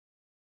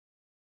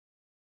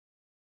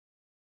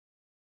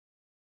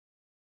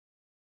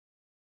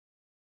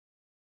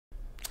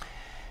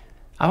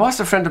I've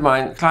asked a friend of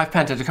mine, Clive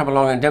Panther, to come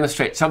along and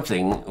demonstrate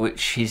something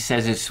which he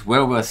says is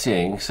well worth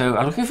seeing. So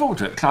I'm looking forward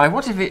to it. Clive,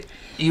 what is it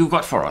you've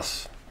got for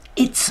us?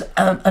 It's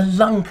a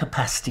lung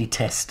capacity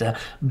tester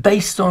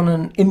based on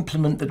an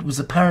implement that was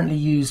apparently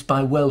used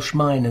by Welsh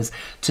miners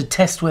to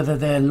test whether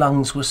their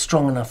lungs were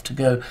strong enough to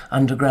go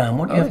underground.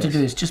 What you have to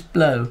do is just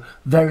blow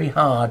very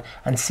hard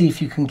and see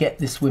if you can get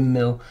this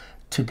windmill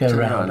to go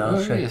round.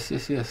 I'll show you.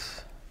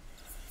 Yes.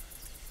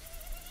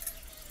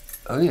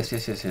 Oh,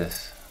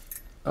 yes.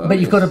 Oh,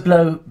 But you've got to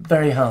blow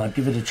very hard.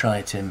 Give it a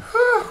try, Tim.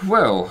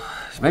 Well,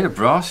 it's made of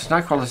brass, it's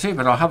nice quality,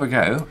 but I'll have a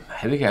go.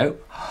 Here we go.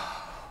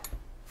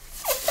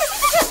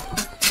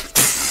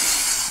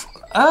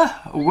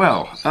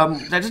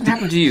 That doesn't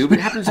happen to you, but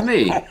it happened to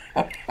me.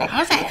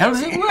 How the hell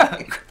does it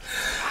work?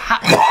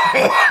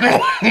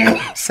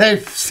 So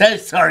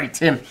sorry,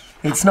 Tim.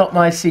 It's not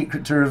my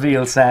secret to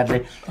reveal,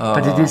 sadly,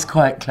 but it is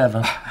quite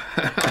clever.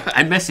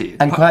 And messy.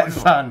 And quite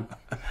fun.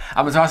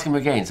 I must ask him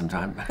again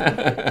sometime.